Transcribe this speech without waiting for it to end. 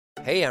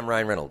Hey, I'm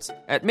Ryan Reynolds.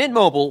 At Mint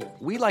Mobile,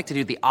 we like to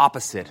do the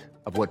opposite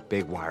of what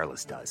Big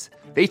Wireless does.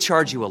 They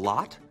charge you a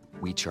lot,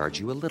 we charge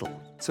you a little.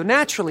 So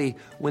naturally,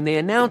 when they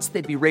announced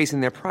they'd be raising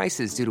their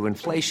prices due to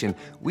inflation,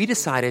 we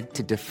decided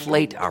to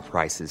deflate our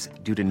prices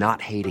due to not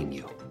hating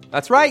you.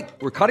 That's right.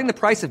 We're cutting the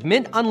price of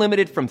Mint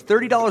Unlimited from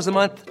 $30 a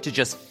month to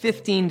just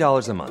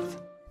 $15 a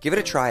month. Give it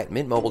a try at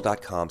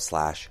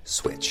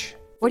mintmobile.com/switch.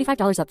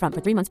 $45 up front for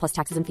 3 months plus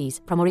taxes and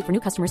fees. Promo rate for new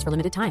customers for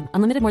limited time.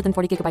 Unlimited more than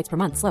 40 gigabytes per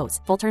month. Slows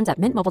full terms at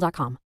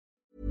mintmobile.com.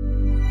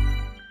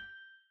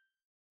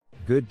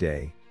 Good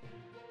day.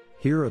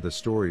 Here are the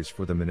stories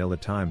for the Manila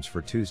Times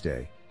for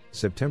Tuesday,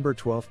 September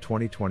 12,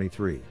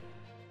 2023.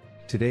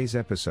 Today's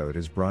episode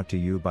is brought to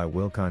you by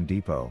Wilcon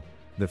Depot,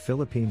 the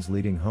Philippines'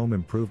 leading home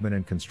improvement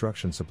and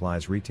construction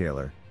supplies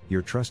retailer,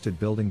 your trusted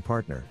building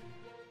partner.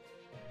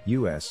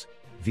 U.S.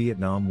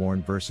 Vietnam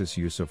warned versus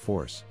use of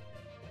force.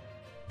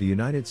 The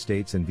United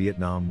States and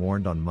Vietnam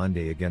warned on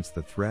Monday against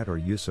the threat or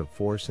use of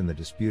force in the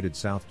disputed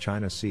South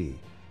China Sea,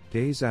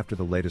 days after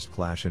the latest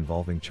clash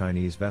involving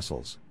Chinese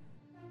vessels.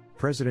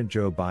 President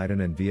Joe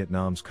Biden and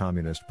Vietnam's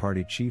Communist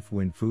Party chief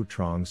Nguyen Phu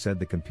Trong said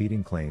the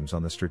competing claims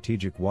on the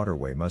strategic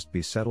waterway must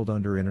be settled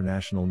under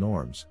international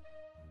norms.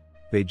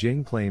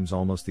 Beijing claims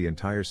almost the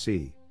entire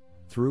sea,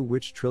 through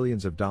which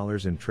trillions of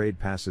dollars in trade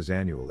passes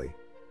annually,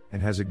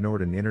 and has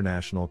ignored an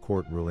international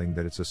court ruling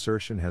that its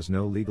assertion has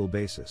no legal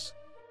basis.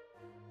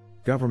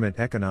 Government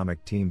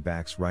economic team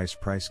backs rice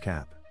price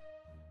cap.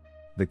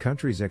 The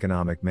country's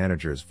economic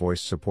managers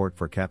voiced support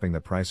for capping the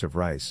price of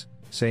rice,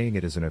 saying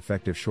it is an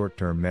effective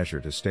short-term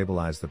measure to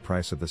stabilize the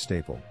price of the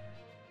staple.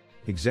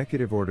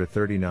 Executive Order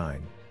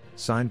 39,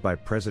 signed by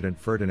President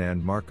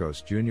Ferdinand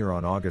Marcos Jr.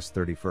 on August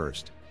 31,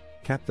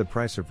 capped the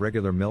price of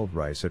regular milled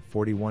rice at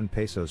 41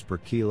 pesos per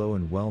kilo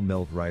and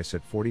well-milled rice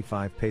at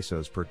 45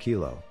 pesos per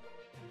kilo.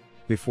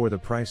 Before the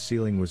price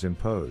ceiling was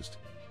imposed,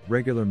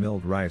 regular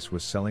milled rice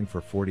was selling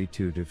for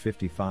 42 to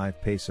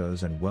 55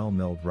 pesos and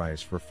well-milled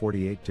rice for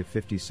 48 to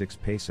 56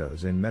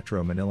 pesos in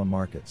Metro Manila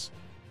markets.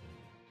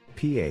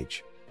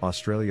 PH,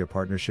 Australia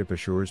partnership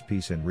assures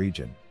peace in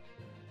region.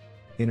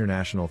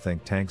 International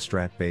think tank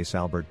Stratbase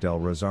Albert Del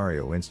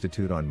Rosario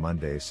Institute on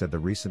Monday said the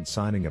recent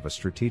signing of a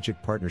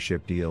strategic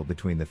partnership deal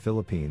between the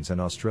Philippines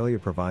and Australia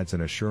provides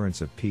an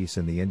assurance of peace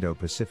in the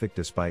Indo-Pacific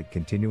despite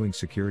continuing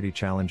security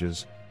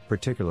challenges,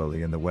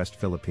 particularly in the West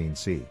Philippine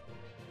Sea.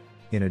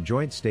 In a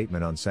joint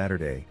statement on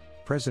Saturday,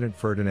 President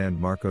Ferdinand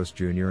Marcos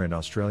Jr. and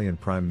Australian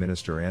Prime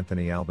Minister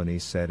Anthony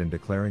Albanese said in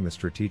declaring the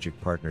strategic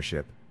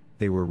partnership,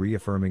 they were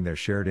reaffirming their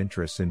shared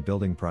interests in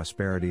building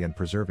prosperity and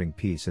preserving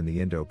peace in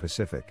the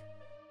Indo-Pacific.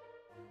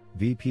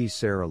 VP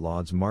Sara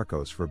lauds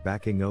Marcos for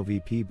backing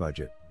OVP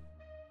budget.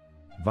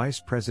 Vice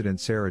President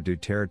Sara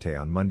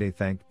Duterte on Monday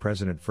thanked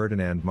President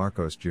Ferdinand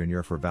Marcos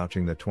Jr. for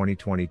vouching the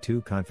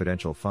 2022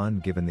 confidential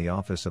fund given the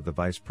office of the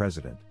Vice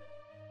President.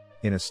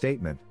 In a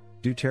statement,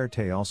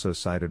 Duterte also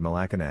cited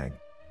Malacanang,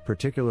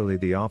 particularly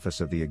the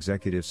office of the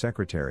Executive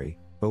Secretary,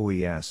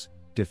 OES,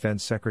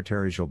 Defense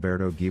Secretary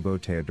Gilberto Gibo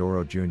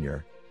Teodoro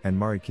Jr., and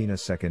Marikina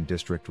 2nd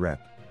District Rep.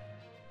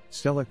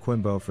 Stella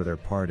Quimbo for their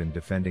part in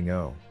defending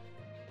O.V.P.'s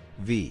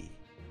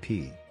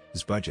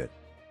budget.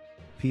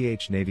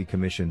 PH Navy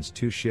commissions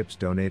 2 ships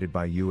donated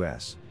by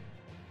U.S.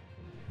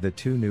 The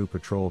 2 new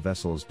patrol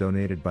vessels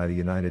donated by the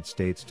United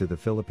States to the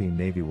Philippine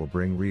Navy will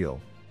bring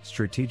real,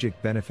 strategic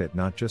benefit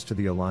not just to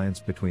the alliance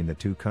between the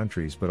 2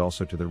 countries but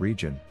also to the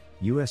region,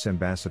 U.S.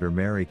 Ambassador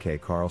Mary Kay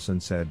Carlson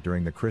said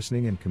during the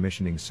christening and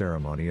commissioning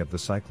ceremony of the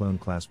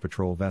Cyclone-class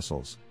patrol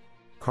vessels.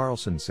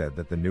 Carlson said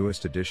that the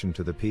newest addition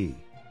to the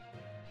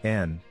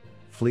P.N.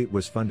 fleet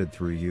was funded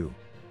through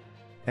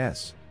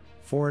U.S.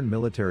 foreign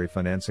military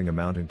financing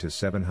amounting to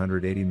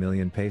 780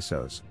 million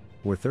pesos,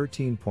 or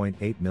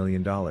 $13.8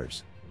 million.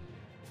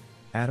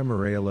 Adam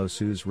Arellano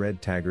sues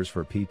red taggers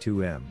for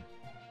P2M.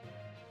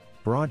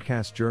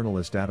 Broadcast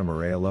journalist Adam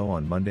Arellano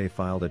on Monday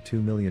filed a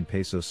 2 million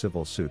peso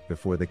civil suit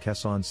before the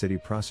Quezon City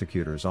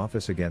Prosecutor's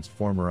Office against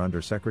former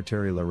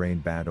Undersecretary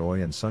Lorraine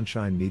Badoy and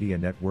Sunshine Media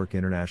Network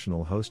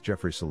International host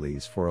Jeffrey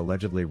Solis for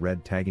allegedly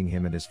red tagging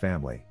him and his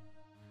family.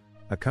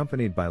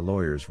 Accompanied by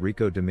lawyers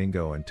Rico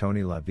Domingo and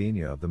Tony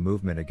Lavinia of the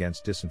Movement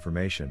Against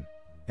Disinformation,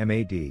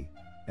 MAD,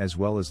 as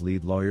well as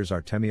lead lawyers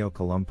Artemio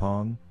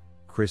Calumpong,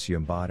 Chris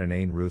Yumbat and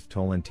Ain Ruth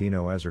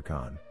Tolentino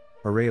Ezercon,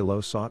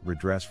 Arellano sought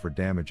redress for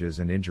damages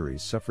and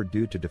injuries suffered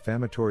due to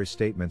defamatory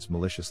statements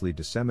maliciously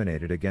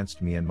disseminated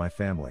against me and my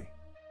family.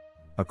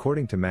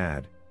 According to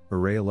MAD,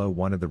 Arellano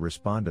wanted the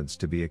respondents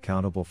to be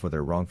accountable for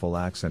their wrongful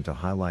acts and to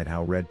highlight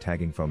how red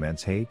tagging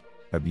foments hate,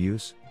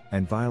 abuse,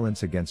 and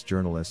violence against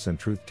journalists and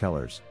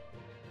truth-tellers.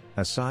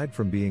 Aside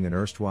from being an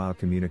erstwhile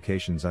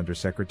communications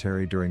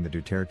undersecretary during the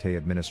Duterte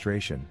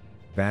administration,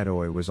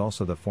 Badoy was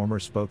also the former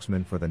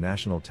spokesman for the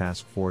National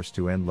Task Force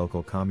to End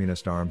Local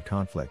Communist Armed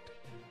Conflict.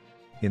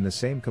 In the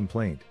same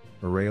complaint,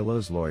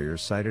 Arellano's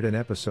lawyers cited an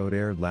episode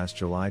aired last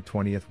July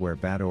 20 where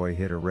Badoy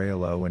hit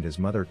Arellano and his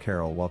mother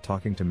Carol while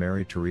talking to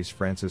Mary Therese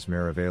Francis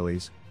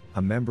Maraveles,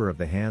 a member of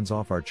the Hands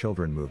Off Our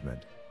Children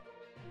movement.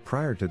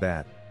 Prior to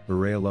that,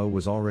 Arellano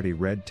was already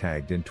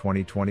red-tagged in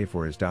 2020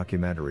 for his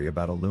documentary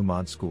about a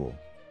Lumad school.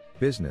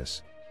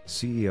 Business,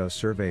 CEO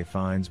survey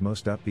finds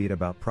most upbeat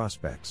about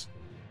prospects.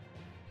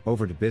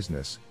 Over to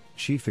business,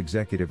 chief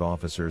executive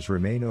officers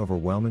remain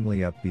overwhelmingly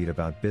upbeat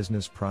about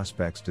business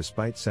prospects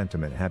despite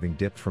sentiment having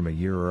dipped from a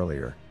year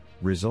earlier,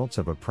 results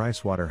of a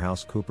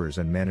PricewaterhouseCoopers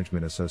and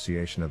Management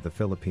Association of the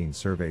Philippines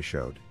survey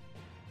showed.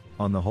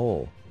 On the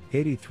whole,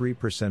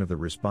 83% of the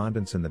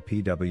respondents in the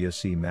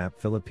PwC MAP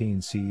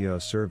Philippines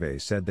CEO survey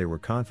said they were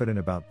confident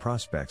about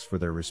prospects for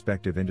their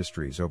respective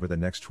industries over the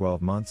next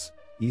 12 months,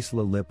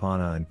 Isla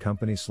Lipana and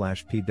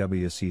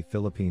Company/PwC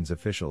Philippines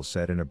officials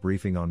said in a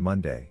briefing on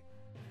Monday.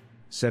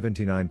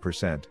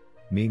 79%,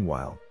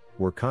 meanwhile,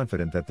 were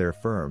confident that their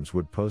firms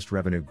would post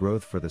revenue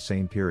growth for the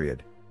same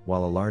period,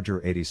 while a larger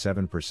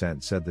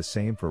 87% said the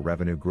same for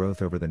revenue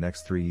growth over the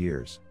next 3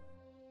 years.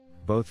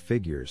 Both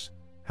figures,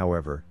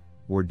 however,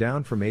 were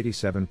down from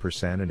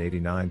 87% and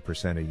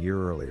 89% a year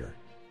earlier.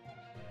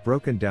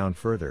 Broken down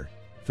further,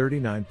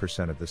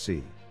 39% of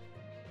the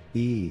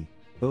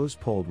CEOs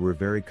polled were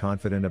very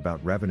confident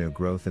about revenue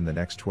growth in the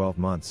next 12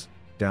 months,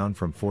 down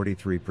from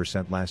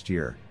 43% last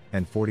year,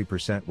 and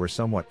 40% were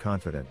somewhat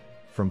confident,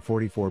 from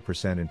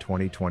 44% in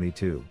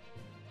 2022.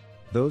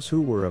 Those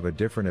who were of a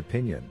different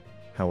opinion,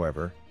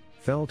 however,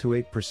 fell to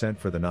 8%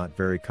 for the not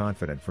very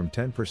confident from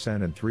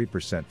 10% and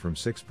 3% from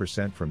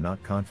 6% from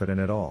not confident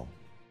at all.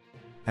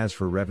 As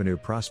for revenue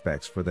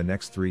prospects for the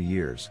next 3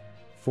 years,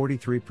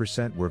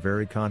 43% were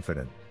very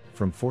confident,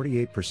 from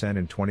 48%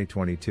 in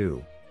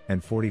 2022,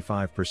 and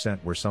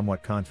 45% were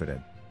somewhat confident,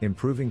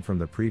 improving from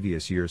the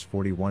previous year's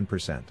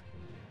 41%.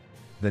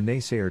 The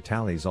naysayer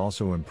tallies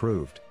also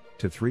improved,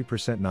 to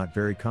 3% not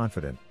very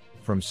confident,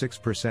 from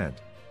 6%,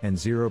 and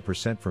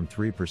 0% from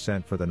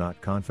 3% for the not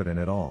confident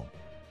at all.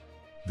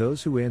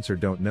 Those who answered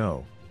don't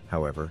know,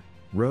 however,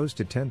 rose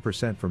to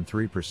 10% from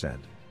 3%.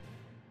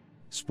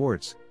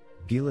 Sports,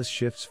 Gilas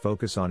shifts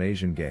focus on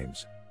Asian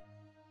Games.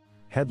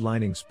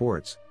 Headlining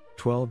sports,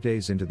 12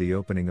 days into the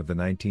opening of the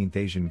 19th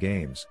Asian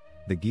Games,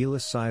 the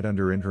Gilas side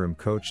under interim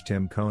coach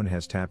Tim Cohn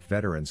has tapped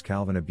veterans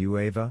Calvin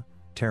Abueva,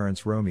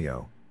 Terrence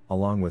Romeo,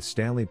 along with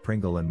Stanley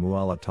Pringle and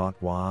Muala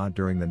Totwa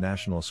during the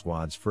national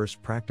squad's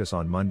first practice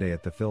on Monday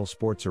at the Phil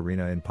Sports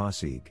Arena in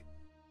Pasig.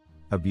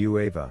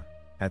 Abueva,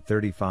 at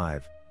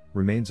 35,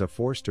 remains a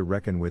force to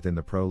reckon with in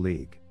the Pro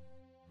League.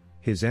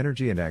 His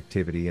energy and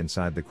activity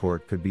inside the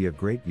court could be of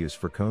great use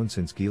for Cohn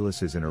since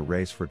Gilas is in a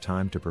race for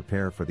time to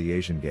prepare for the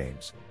Asian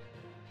Games.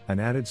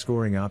 An added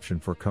scoring option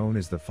for Cohn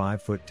is the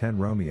 5'10"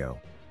 Romeo,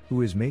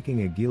 who is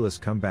making a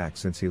Gilas comeback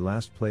since he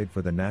last played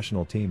for the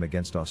national team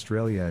against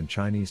Australia and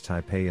Chinese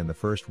Taipei in the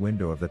first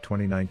window of the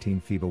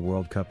 2019 FIBA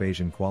World Cup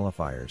Asian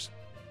qualifiers.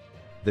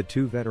 The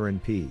two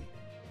veteran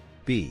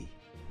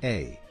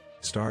P.B.A.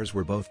 stars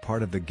were both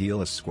part of the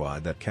Gilas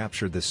squad that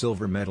captured the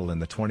silver medal in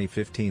the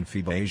 2015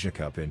 FIBA Asia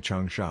Cup in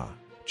Changsha,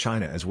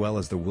 China, as well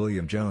as the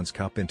William Jones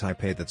Cup in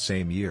Taipei that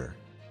same year.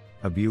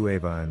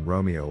 Abueva and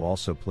Romeo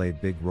also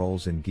played big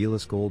roles in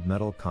Gilas' gold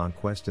medal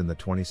conquest in the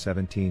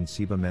 2017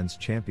 SEBA Men's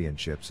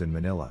Championships in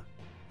Manila.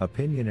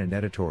 Opinion and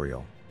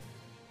editorial.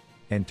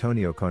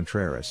 Antonio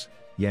Contreras,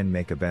 Yen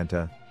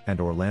Macabenta, and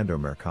Orlando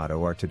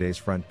Mercado are today's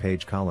front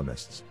page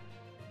columnists.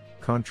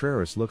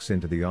 Contreras looks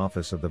into the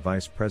office of the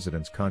Vice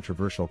President's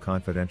controversial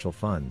confidential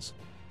funds,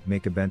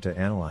 Macabenta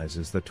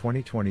analyzes the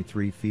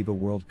 2023 FIBA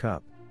World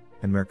Cup,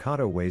 and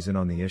Mercado weighs in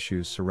on the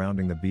issues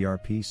surrounding the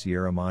BRP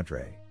Sierra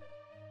Madre.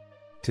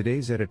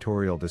 Today's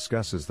editorial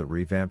discusses the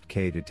revamped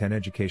K-10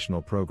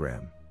 educational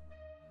program.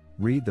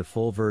 Read the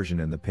full version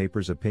in the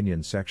paper's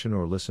opinion section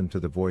or listen to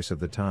the voice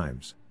of the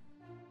Times.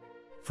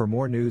 For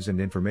more news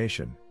and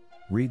information,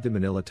 read the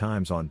Manila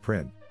Times on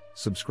print,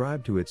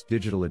 subscribe to its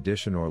digital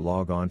edition or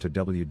log on to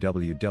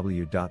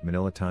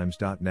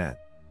www.manilatimes.net.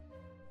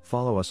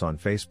 Follow us on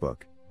Facebook,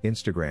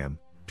 Instagram,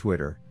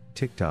 Twitter,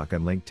 TikTok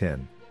and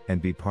LinkedIn,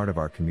 and be part of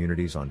our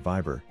communities on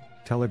Viber,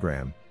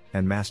 Telegram,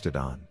 and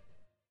Mastodon.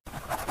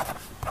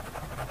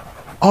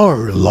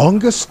 Our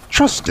longest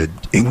trusted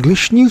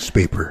English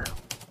newspaper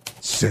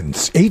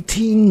since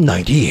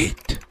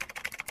 1898.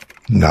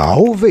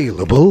 Now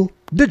available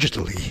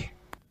digitally.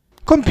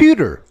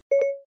 Computer.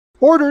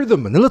 Order the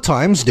Manila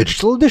Times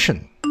Digital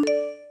Edition.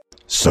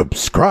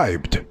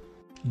 Subscribed.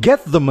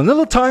 Get the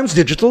Manila Times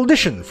Digital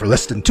Edition for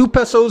less than 2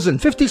 pesos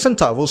and 50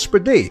 centavos per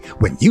day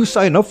when you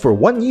sign up for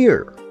 1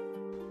 year.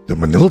 The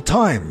Manila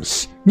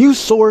Times, news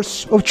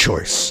source of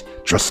choice,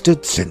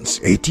 trusted since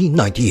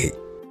 1898.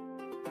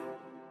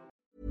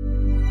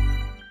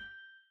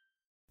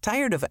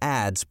 Tired of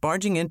ads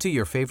barging into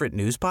your favorite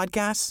news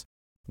podcasts?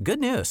 Good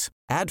news.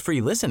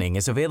 Ad-free listening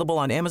is available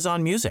on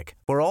Amazon Music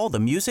for all the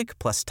music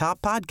plus top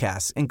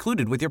podcasts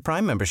included with your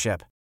Prime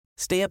membership.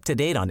 Stay up to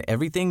date on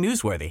everything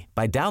newsworthy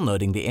by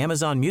downloading the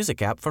Amazon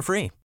Music app for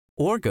free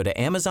or go to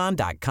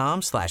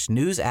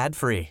amazon.com/news ad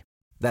free.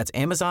 That's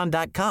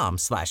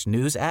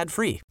amazon.com/news ad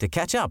free to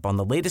catch up on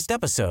the latest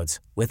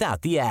episodes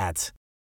without the ads.